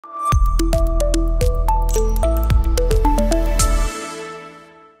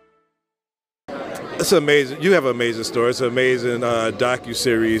It's amazing. You have an amazing story. It's an amazing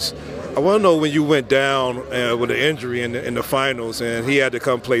docu-series. I want to know when you went down with an injury in the finals and he had to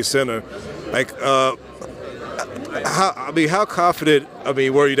come play center. Like, how confident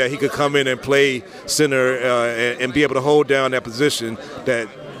were you that he could come in and play center and be able to hold down that position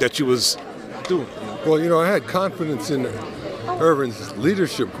that you was doing? Well, you know, I had confidence in Irvin's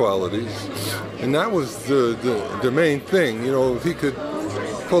leadership qualities, and that was the main thing. You know, if he could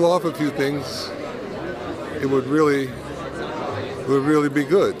pull off a few things, it would really be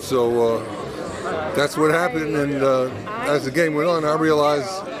good. So that's what happened, and as the game went on, I realized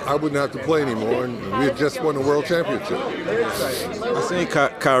I wouldn't have to play anymore, and we had just won the World Championship. I think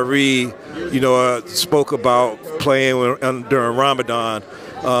Kareem, spoke about playing during Ramadan.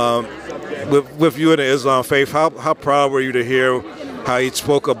 With you in the Islam faith, how proud were you to hear how he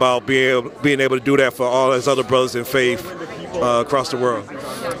spoke about being able to do that for all his other brothers in faith across the world?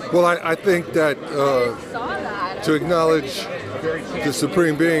 Well, I think that to acknowledge the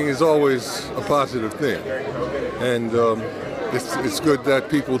Supreme Being is always a positive thing. And it's good that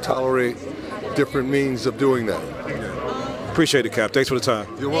people tolerate different means of doing that. Appreciate it, Cap. Thanks for the time.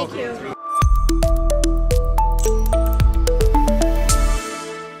 You're welcome. Thank you.